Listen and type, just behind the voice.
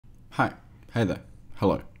Hey there.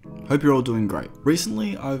 Hello. Hope you're all doing great.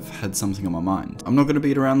 Recently, I've had something on my mind. I'm not going to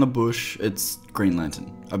beat around the bush, it's Green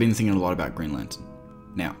Lantern. I've been thinking a lot about Green Lantern.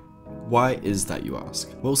 Now, why is that, you ask?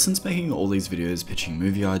 Well, since making all these videos pitching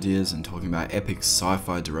movie ideas and talking about epic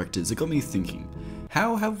sci-fi directors, it got me thinking,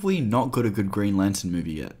 how have we not got a good Green Lantern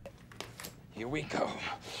movie yet? Here we go.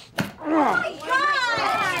 Oh my God!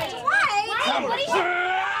 What?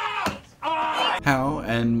 How,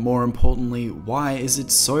 and more importantly, why is it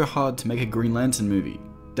so hard to make a Green Lantern movie?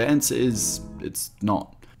 The answer is, it's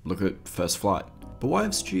not. Look at First Flight. But why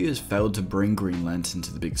have studios failed to bring Green Lantern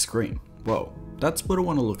to the big screen? Well, that's what I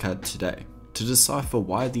want to look at today, to decipher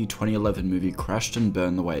why the 2011 movie crashed and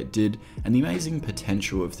burned the way it did, and the amazing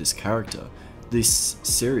potential of this character, this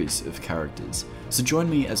series of characters. So join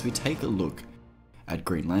me as we take a look at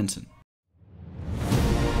Green Lantern.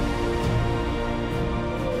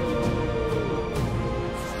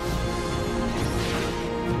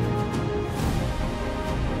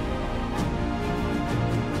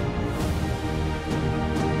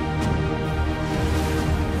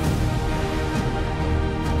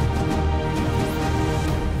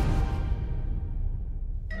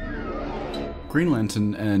 Green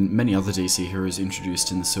Lantern and many other DC heroes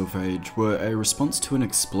introduced in the Silver Age were a response to an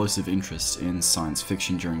explosive interest in science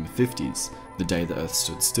fiction during the 50s. The Day the Earth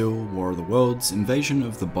Stood Still, War of the Worlds, Invasion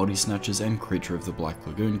of the Body Snatchers, and Creature of the Black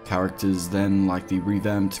Lagoon. Characters then like the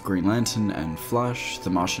revamped Green Lantern and Flash, the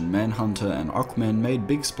Martian Manhunter, and Aquaman made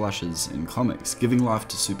big splashes in comics, giving life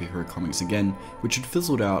to superhero comics again, which had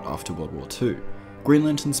fizzled out after World War II. Green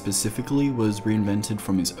Lantern specifically was reinvented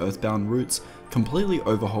from his Earthbound roots, completely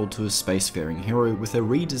overhauled to a spacefaring hero with a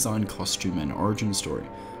redesigned costume and origin story.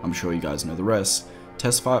 I'm sure you guys know the rest.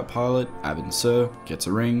 Test fight pilot, Abin Sur, gets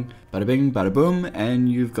a ring, bada bing, bada boom, and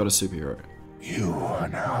you've got a superhero. You are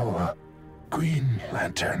now Green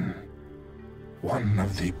Lantern, one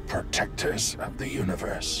of the protectors of the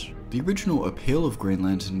universe. The original appeal of Green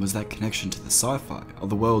Lantern was that connection to the sci-fi,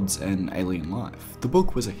 other worlds, and alien life. The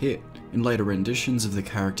book was a hit. In later renditions of the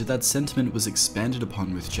character, that sentiment was expanded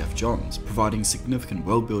upon with Geoff Johns, providing significant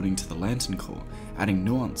world building to the Lantern Corps, adding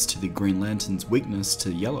nuance to the Green Lantern's weakness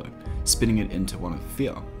to yellow, spinning it into one of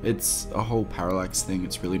fear. It's a whole parallax thing,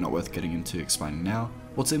 it's really not worth getting into explaining now.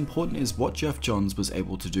 What's important is what Geoff Johns was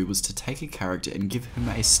able to do was to take a character and give him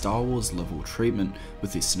a Star Wars level treatment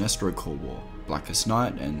with the Sinestro Corps War, Blackest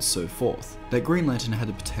Night, and so forth. That Green Lantern had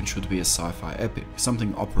the potential to be a sci-fi epic,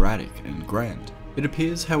 something operatic and grand. It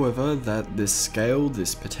appears, however, that this scale,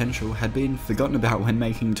 this potential, had been forgotten about when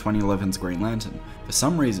making 2011's Green Lantern, for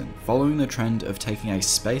some reason, following the trend of taking a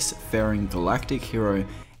space-faring galactic hero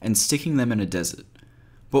and sticking them in a desert.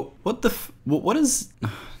 But what is...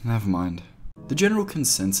 never mind. The general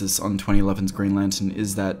consensus on 2011's Green Lantern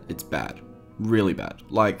is that it's bad. Really bad.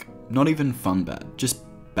 Like, not even fun bad, just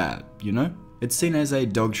bad, you know? It's seen as a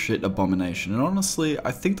dog shit abomination, and honestly,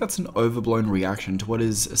 I think that's an overblown reaction to what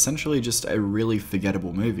is essentially just a really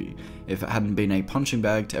forgettable movie. If it hadn't been a punching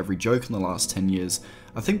bag to every joke in the last 10 years,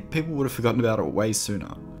 I think people would have forgotten about it way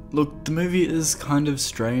sooner. Look, the movie is kind of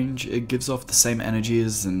strange. It gives off the same energy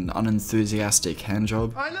as an unenthusiastic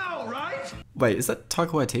handjob. I know, right? Wait, is that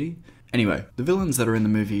Taika Waititi? Anyway, the villains that are in the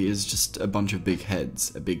movie is just a bunch of big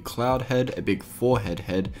heads. A big cloud head, a big forehead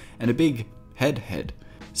head, and a big head.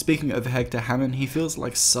 Speaking of Hector Hammond, he feels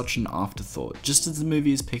like such an afterthought. Just as the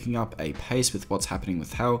movie is picking up a pace with what's happening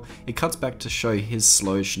with Hal, it cuts back to show his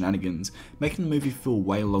slow shenanigans, making the movie feel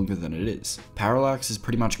way longer than it is. Parallax is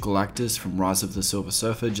pretty much Galactus from Rise of the Silver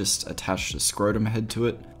Surfer, just attached a scrotum head to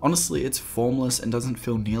it. Honestly, it's formless and doesn't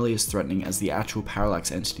feel nearly as threatening as the actual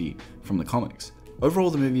Parallax entity from the comics.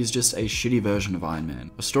 Overall, the movie is just a shitty version of Iron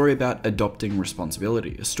Man, a story about adopting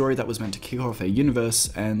responsibility, a story that was meant to kick off a universe,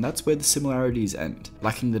 and that's where the similarities end,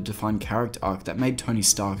 lacking the defined character arc that made Tony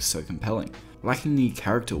Stark so compelling, lacking the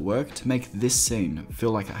character work to make this scene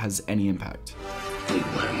feel like it has any impact.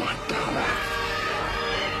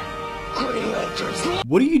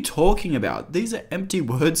 What are you talking about? These are empty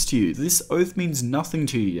words to you. This oath means nothing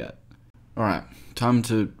to you yet. Alright, time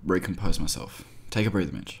to recompose myself. Take a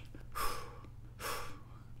breather, Mitch.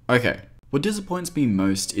 Okay, what disappoints me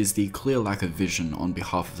most is the clear lack of vision on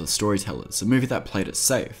behalf of the storytellers, a movie that played it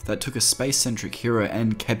safe, that took a space-centric hero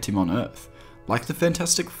and kept him on Earth. Like the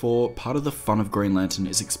Fantastic Four, part of the fun of Green Lantern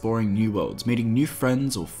is exploring new worlds, meeting new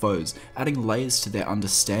friends or foes, adding layers to their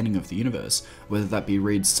understanding of the universe, whether that be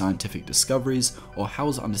Reed's scientific discoveries or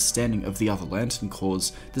Hal's understanding of the other Lantern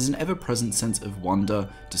Corps. There's an ever-present sense of wonder,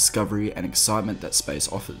 discovery, and excitement that space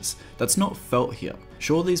offers. That's not felt here.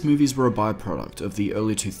 Sure, these movies were a byproduct of the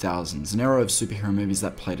early 2000s, an era of superhero movies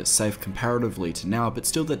that played it safe comparatively to now, but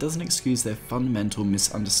still that doesn't excuse their fundamental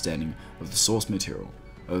misunderstanding of the source material.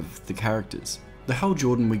 of the characters. The Hal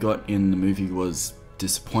Jordan we got in the movie was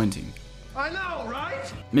disappointing. I know,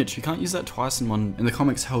 right? Mitch, you can't use that twice in one. In the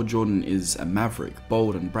comics, Hal Jordan is a maverick,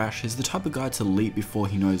 bold and brash. He's the type of guy to leap before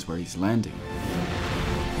he knows where he's landing.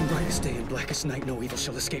 In brightest day and blackest night, no evil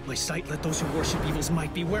shall escape my sight. Let those who worship evil's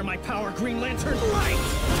might beware my power, Green Lantern light!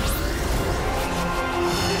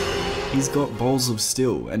 He's got balls of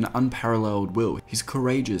steel and unparalleled will. He's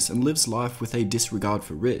courageous and lives life with a disregard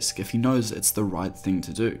for risk if he knows it's the right thing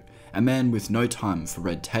to do. A man with no time for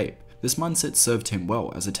red tape. This mindset served him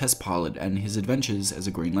well as a test pilot and his adventures as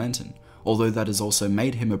a Green Lantern, although that has also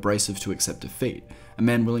made him abrasive to accept defeat, a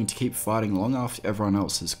man willing to keep fighting long after everyone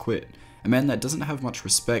else has quit, a man that doesn't have much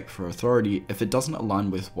respect for authority if it doesn't align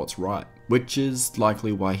with what's right, which is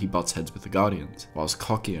likely why he butts heads with the Guardians. Whilst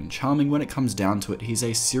cocky and charming, when it comes down to it, he's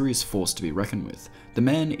a serious force to be reckoned with. The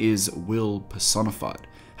man is will personified.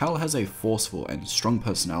 Hal has a forceful and strong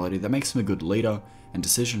personality that makes him a good leader and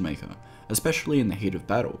decision maker, especially in the heat of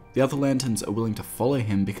battle. The other Lanterns are willing to follow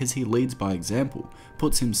him because he leads by example,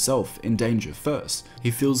 puts himself in danger first. He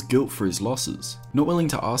feels guilt for his losses, not willing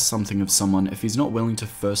to ask something of someone if he's not willing to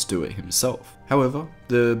first do it himself. However,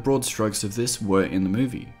 the broad strokes of this were in the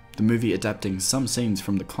movie adapting some scenes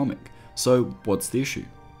from the comic, so what's the issue?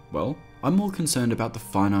 Well, I'm more concerned about the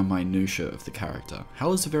finer minutiae of the character.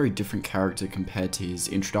 Hal is a very different character compared to his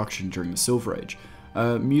introduction during the Silver Age.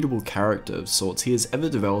 A mutable character of sorts, he is ever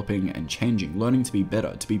developing and changing, learning to be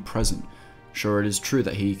better, to be present. Sure, it is true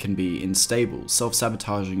that he can be unstable,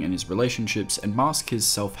 self-sabotaging in his relationships and mask his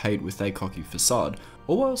self-hate with a cocky facade,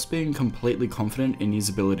 all whilst being completely confident in his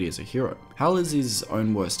ability as a hero. Hal is his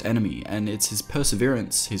own worst enemy, and it's his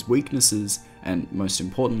perseverance, his weaknesses, and most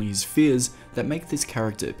importantly his fears that make this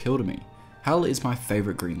character appeal to me. Hal is my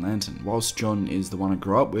favourite Green Lantern. Whilst John is the one I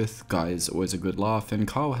grew up with, Guy is always a good laugh, and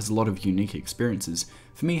Kyle has a lot of unique experiences,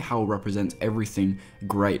 for me Hal represents everything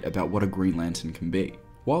great about what a Green Lantern can be.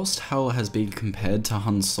 Whilst Hal has been compared to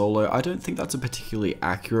Han Solo, I don't think that's a particularly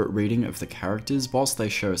accurate reading of the characters. Whilst they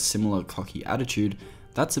show a similar cocky attitude,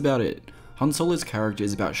 that's about it. Han Solo's character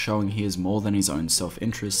is about showing he is more than his own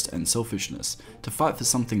self-interest and selfishness, to fight for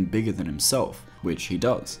something bigger than himself, which he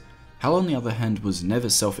does. Hal on the other hand was never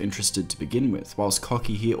self-interested to begin with. Whilst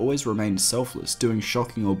cocky, he always remained selfless, doing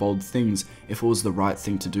shocking or bold things if it was the right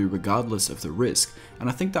thing to do regardless of the risk, and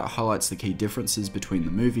I think that highlights the key differences between the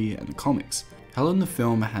movie and the comics. Hal in the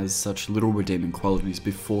film has such little redeeming qualities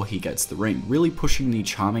before he gets the ring, really pushing the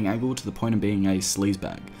charming angle to the point of being a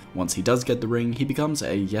sleazebag. Once he does get the ring, he becomes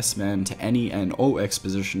a yes man to any and all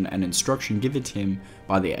exposition and instruction given to him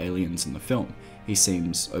by the aliens in the film. He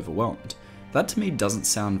seems overwhelmed. That to me doesn't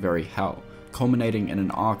sound very Hal, culminating in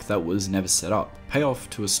an arc that was never set up, payoff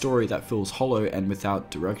to a story that feels hollow and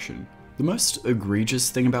without direction. The most egregious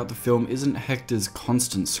thing about the film isn't Hector's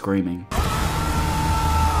constant screaming.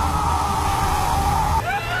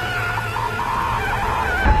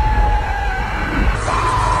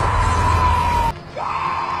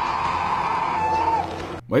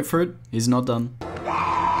 Wait for it, he's not done.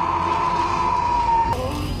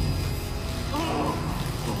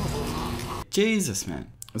 Jesus,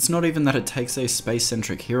 man. It's not even that it takes a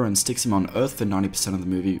space-centric hero and sticks him on Earth for 90% of the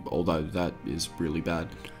movie, although that is really bad.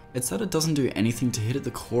 It's that it doesn't do anything to hit at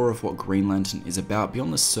the core of what Green Lantern is about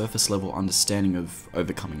beyond the surface level understanding of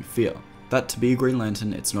overcoming fear. That to be a Green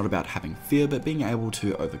Lantern, it's not about having fear, but being able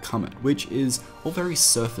to overcome it, which is all very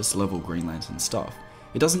surface level Green Lantern stuff.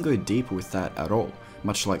 It doesn't go deeper with that at all.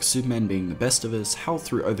 Much like Superman being the best of us, Hal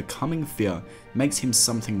through overcoming fear makes him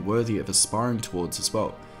something worthy of aspiring towards as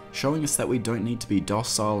well, showing us that we don't need to be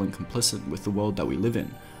docile and complicit with the world that we live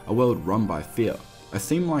in, a world run by fear. A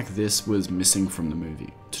theme like this was missing from the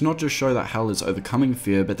movie. To not just show that Hal is overcoming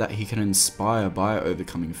fear, but that he can inspire by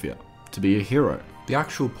overcoming fear. To be a hero. The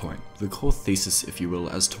actual point, the core thesis if you will,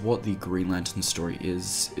 as to what the Green Lantern story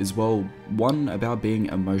is well, one about being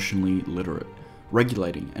emotionally literate.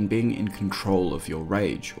 Regulating and being in control of your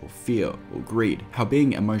rage, or fear, or greed. How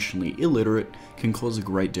being emotionally illiterate can cause a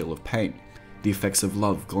great deal of pain. The effects of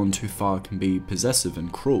love gone too far can be possessive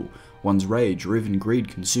and cruel, one's rage or even greed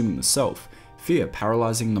consuming the self, fear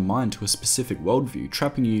paralyzing the mind to a specific worldview,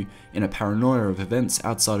 trapping you in a paranoia of events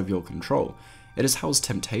outside of your control. It is Hal's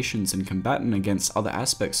temptations and combating against other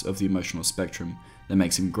aspects of the emotional spectrum that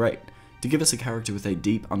makes him great, to give us a character with a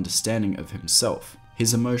deep understanding of himself,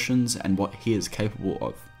 his emotions, and what he is capable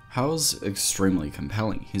of. Hal's extremely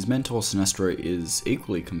compelling. His mentor Sinestro is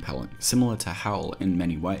equally compelling, similar to Hal in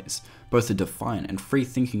many ways. Both are defiant and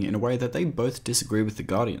free-thinking in a way that they both disagree with the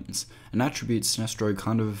Guardians, an attribute Sinestro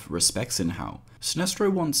kind of respects in Hal.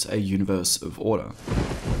 Sinestro wants a universe of order.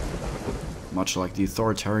 Much like the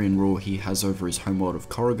authoritarian rule he has over his homeworld of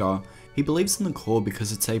Korrigar, He believes in the Corps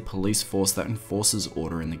because it's a police force that enforces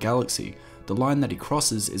order in the galaxy. The line that he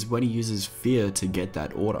crosses is when he uses fear to get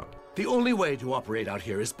that order. The only way to operate out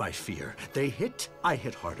here is by fear. They hit, I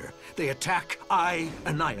hit harder. They attack, I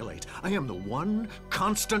annihilate. I am the one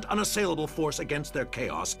constant, unassailable force against their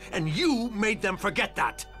chaos, and you made them forget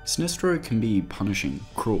that! Sinestro can be punishing,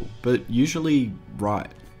 cruel, but usually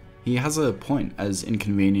right. He has a point, as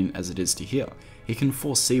inconvenient as it is to hear. He can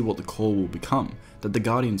foresee what the Corps will become, that the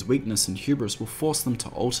Guardians' weakness and hubris will force them to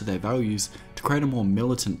alter their values to create a more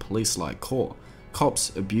militant police-like Corps,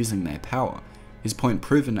 cops abusing their power. His point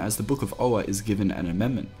proven as the Book of Oa is given an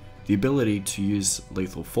amendment, the ability to use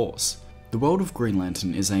lethal force. The world of Green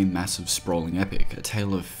Lantern is a massive sprawling epic, a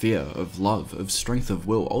tale of fear, of love, of strength of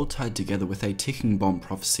will, all tied together with a ticking bomb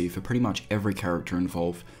prophecy for pretty much every character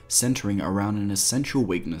involved, centering around an essential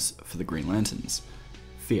weakness for the Green Lanterns: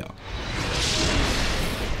 fear.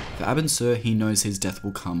 For Abin Sur, he knows his death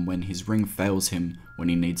will come when his ring fails him when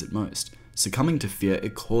he needs it most. Succumbing to fear,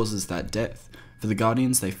 it causes that death. For the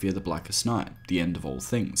Guardians, they fear the Blackest Night, the end of all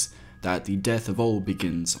things, that the death of all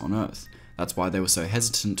begins on Earth. That's why they were so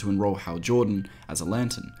hesitant to enroll Hal Jordan as a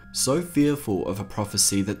Lantern, so fearful of a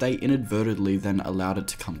prophecy that they inadvertently then allowed it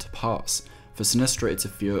to come to pass. For Sinestro, it's a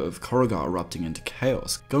fear of Korrigan erupting into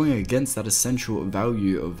chaos, going against that essential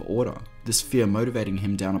value of order, this fear motivating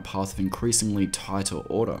him down a path of increasingly tighter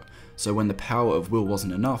order. So when the power of will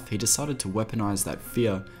wasn't enough, he decided to weaponize that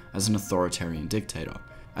fear as an authoritarian dictator.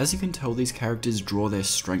 As you can tell, these characters draw their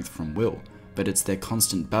strength from will, but it's their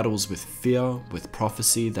constant battles with fear, with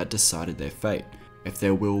prophecy, that decided their fate. If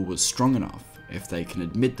their will was strong enough, if they can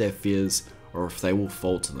admit their fears, or if they will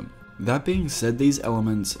fall to them. That being said, these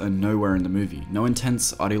elements are nowhere in the movie. No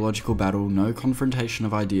intense ideological battle, no confrontation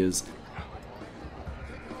of ideas.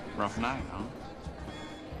 Rough night, huh?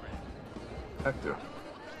 Hector.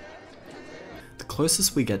 The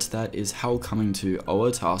closest we get to that is Hal coming to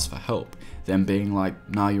Oa to ask for help, them being like,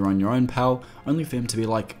 nah, you're on your own, pal, only for him to be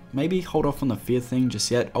like, maybe hold off on the fear thing just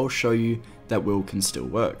yet, I'll show you that will can still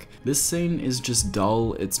work. This scene is just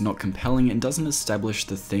dull, it's not compelling, and doesn't establish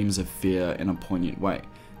the themes of fear in a poignant way,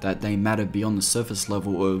 that they matter beyond the surface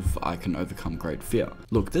level of I can overcome great fear.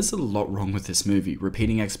 Look, there's a lot wrong with this movie,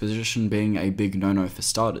 repeating exposition being a big no-no for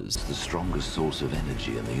starters. The strongest source of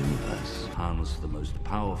energy in the universe. Harness the most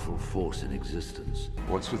powerful force in existence.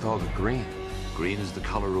 What's with all the green? Green is the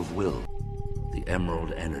color of will. The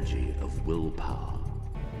emerald energy of willpower.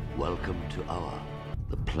 Welcome to Oa,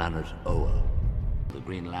 the planet Oa. The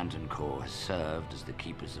Green Lantern Corps has served as the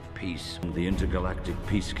keepers of peace. The intergalactic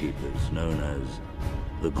peacekeepers known as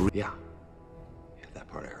the Green... Yeah, that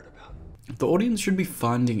part I heard about. The audience should be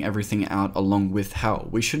finding everything out along with Hal.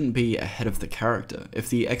 We shouldn't be ahead of the character. If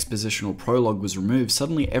the expositional prologue was removed,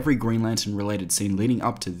 suddenly every Green Lantern related scene leading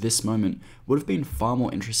up to this moment would have been far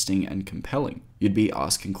more interesting and compelling. You'd be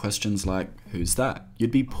asking questions like, who's that?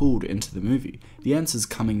 You'd be pulled into the movie. The answers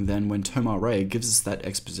coming then when Tomar Ray gives us that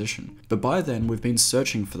exposition. But by then, we've been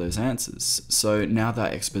searching for those answers, so now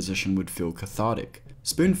that exposition would feel cathartic.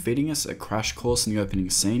 Spoon feeding us a crash course in the opening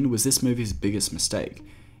scene was this movie's biggest mistake.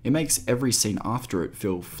 It makes every scene after it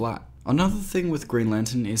feel flat. Another thing with Green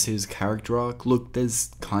Lantern is his character arc. Look, there's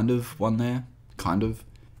kind of one there. Kind of.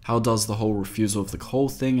 Hal does the whole refusal of the coal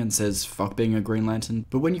thing and says fuck being a Green Lantern,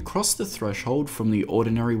 but when you cross the threshold from the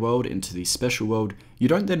ordinary world into the special world, you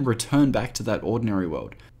don't then return back to that ordinary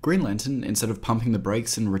world. Green Lantern, instead of pumping the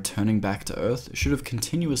brakes and returning back to Earth, should have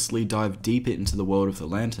continuously dived deeper into the world of the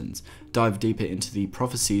Lanterns, dive deeper into the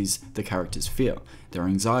prophecies the characters fear, their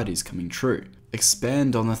anxieties coming true,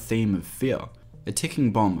 expand on the theme of fear, a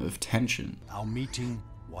ticking bomb of tension. Our meeting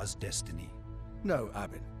was destiny. No,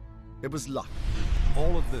 Abin. It was luck.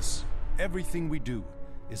 All of this, everything we do,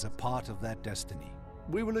 is a part of that destiny.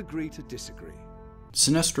 We will agree to disagree.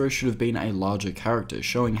 Sinestro should have been a larger character,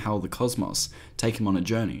 showing how the cosmos take him on a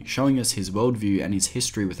journey, showing us his worldview and his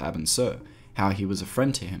history with Abin Sur, how he was a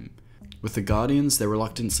friend to him. With the Guardians, their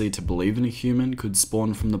reluctancy to believe in a human could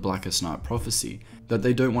spawn from the Blackest Night prophecy, that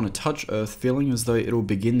they don't want to touch Earth, feeling as though it'll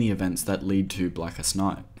begin the events that lead to Blackest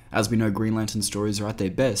Night. As we know, Green Lantern stories are at their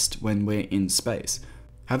best when we're in space.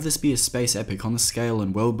 Have this be a space epic on the scale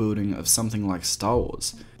and world building of something like Star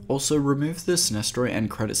Wars. Also, remove the Sinestro end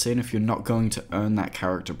credit scene if you're not going to earn that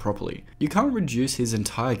character properly. You can't reduce his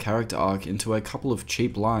entire character arc into a couple of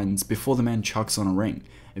cheap lines before the man chucks on a ring.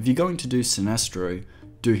 If you're going to do Sinestro,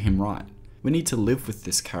 do him right. We need to live with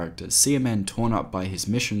this character, see a man torn up by his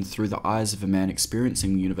mission through the eyes of a man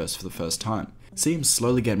experiencing the universe for the first time. See him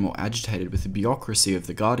slowly get more agitated with the bureaucracy of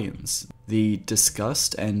the Guardians, the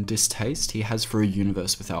disgust and distaste he has for a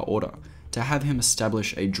universe without order, to have him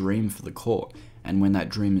establish a dream for the Corps, and when that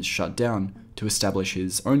dream is shut down, to establish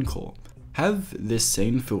his own core. Have this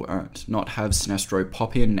scene feel earned, not have Sinestro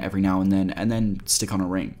pop in every now and then stick on a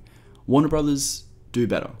ring. Warner Brothers, do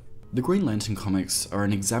better. The Green Lantern comics are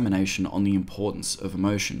an examination on the importance of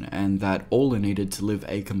emotion, and that all are needed to live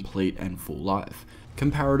a complete and full life.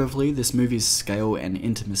 Comparatively, this movie's scale and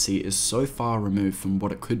intimacy is so far removed from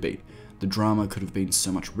what it could be. The drama could have been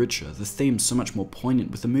so much richer, the themes so much more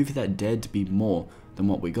poignant, with a movie that dared to be more than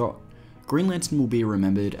what we got. Green Lantern will be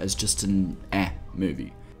remembered as just an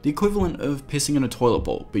movie. The equivalent of pissing in a toilet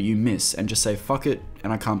bowl, but you miss and just say fuck it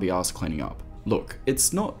and I can't be arsed cleaning up. Look,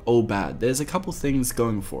 it's not all bad, there's a couple things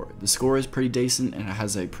going for it. The score is pretty decent and it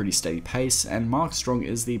has a pretty steady pace, and Mark Strong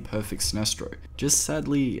is the perfect Sinestro, just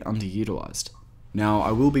sadly underutilized. Now,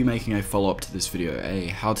 I will be making a follow-up to this video, a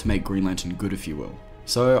how to make Green Lantern good if you will.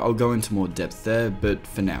 So I'll go into more depth there, but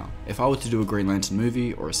for now, if I were to do a Green Lantern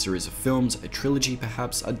movie, or a series of films, a trilogy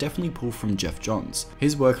perhaps, I'd definitely pull from Geoff Johns.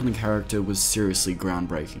 His work on the character was seriously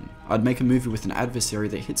groundbreaking. I'd make a movie with an adversary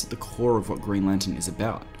that hits at the core of what Green Lantern is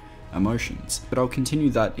about, emotions, but I'll continue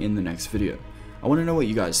that in the next video. I want to know what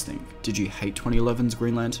you guys think. Did you hate 2011's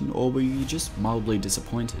Green Lantern, or were you just mildly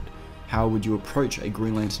disappointed? How would you approach a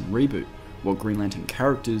Green Lantern reboot? What Green Lantern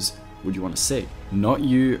characters would you want to see? Not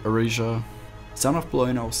you, Arisha. Sound off below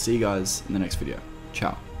and I'll see you guys in the next video.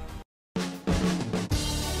 Ciao.